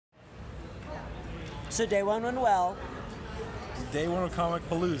So day one went well. Day one of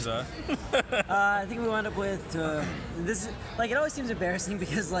Comicpalooza. I think we wound up with this. Like, it always seems embarrassing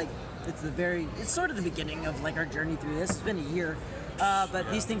because like it's sort of the beginning of like our journey through this. It's been a year, but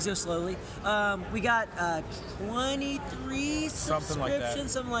these things go slowly. We got 23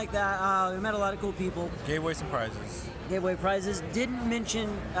 subscriptions, something like that. We met a lot of cool people. Gave away some prizes. Gave away prizes. Didn't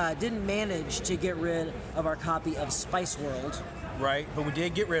manage to get rid of our copy of Spice World. Right, but we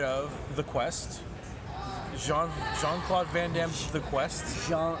did get rid of The Quest. Jean-Claude Van Damme's The Quest.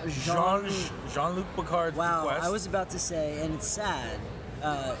 Jean-Luc Picard's wow, The Quest. I was about to say, and it's sad,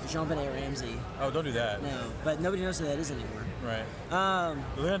 Jean-Benet Ramsey. Oh, don't do that. No, but nobody knows who that is anymore. Right.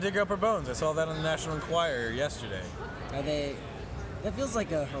 We're going to dig up her bones. I saw that on the National Enquirer yesterday. Are they... That feels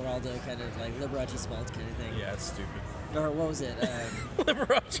like a Geraldo kind of, like, Liberace's fault kind of thing. Yeah, it's stupid. Or what was it?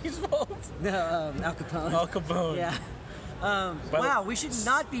 Liberace's fault? No, Al Capone. Al Capone. Yeah. Wow, we should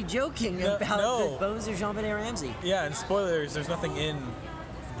not be joking about the bones of Jean-Benet Ramsey. Yeah, and spoilers, there's nothing in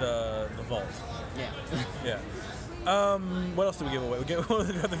the vault. Yeah. Yeah. What else did we give away? We gave away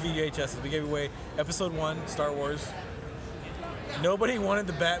the VHSs. We gave away Episode 1, Star Wars. Nobody wanted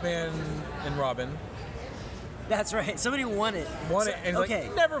the Batman and Robin. That's right. Somebody won it. And okay.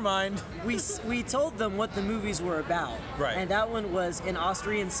 Like, never mind. We told them what the movies were about. Right. And that one was an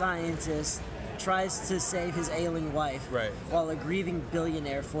Austrian scientist tries to save his ailing wife, right, while a grieving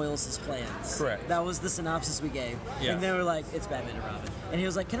billionaire foils his plans. Correct. That was the synopsis we gave. Yeah. And they were like, it's Batman and Robin. And he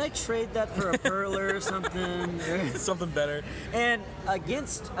was like, can I trade that for a perler or something? Something better. And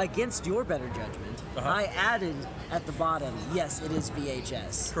against your better judgment, I added at the bottom, yes, it is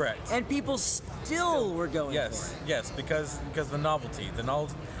VHS. Correct. And people still were going for it. Yes, because the novelty.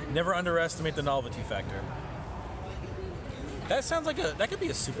 Never underestimate the novelty factor. That sounds like that could be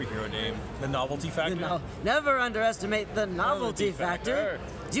a superhero name. The Novelty Factor. Never underestimate the novelty factor.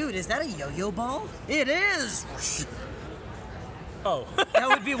 Dude, is that a yo-yo ball? It is. Oh. That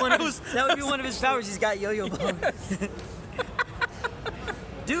would be one of his powers. He's got yo-yo balls. Yes.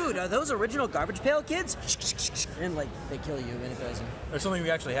 Dude, are those original Garbage Pail Kids? And like they kill you when it goes in. There's something we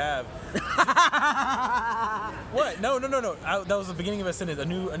actually have. What? No. That was the beginning of a sentence. A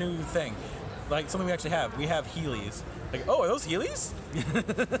new thing. Like something we actually have. We have Heelys. Like, oh, are those Heelys?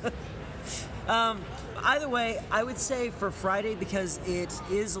 Either way, I would say for Friday, because it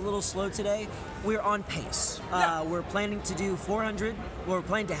is a little slow today, we're on pace. Yeah. We're planning to do 400. We're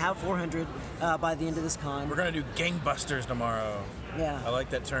planning to have 400 by the end of this con. We're going to do gangbusters tomorrow. Yeah. I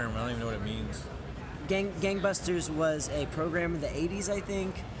like that term. I don't even know what it means. Gangbusters was a program in the 80s, I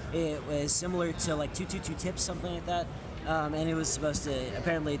think. It was similar to like 222 Tips, something like that. And it was supposed to,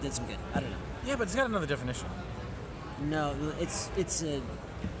 apparently it did some good. I don't know. Yeah, but it's got another definition. No, it's a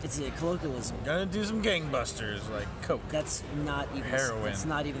colloquialism. Gonna do some gangbusters like coke. That's not even heroin. That's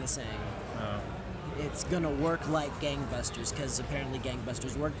not even the saying. No. It's gonna work like gangbusters because apparently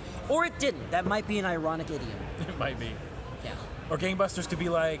gangbusters work, or it didn't. That might be an ironic idiom. It might be. Yeah. Or gangbusters could be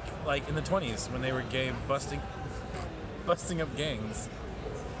like in the 20s when they were busting up gangs.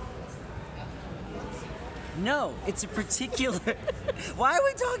 No, it's a particular... Why are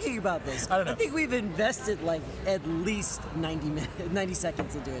we talking about this? I don't know. I think we've invested like at least 90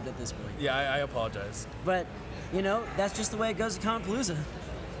 seconds into it at this point. Yeah, I apologize. But, you know, that's just the way it goes at Comicpalooza.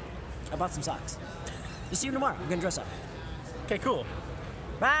 I bought some socks. We'll see you tomorrow. I'm going to dress up. Okay, cool.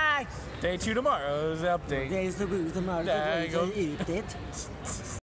 Bye! Day 2 tomorrow's update. There's the booze tomorrow. There you go. Eat it.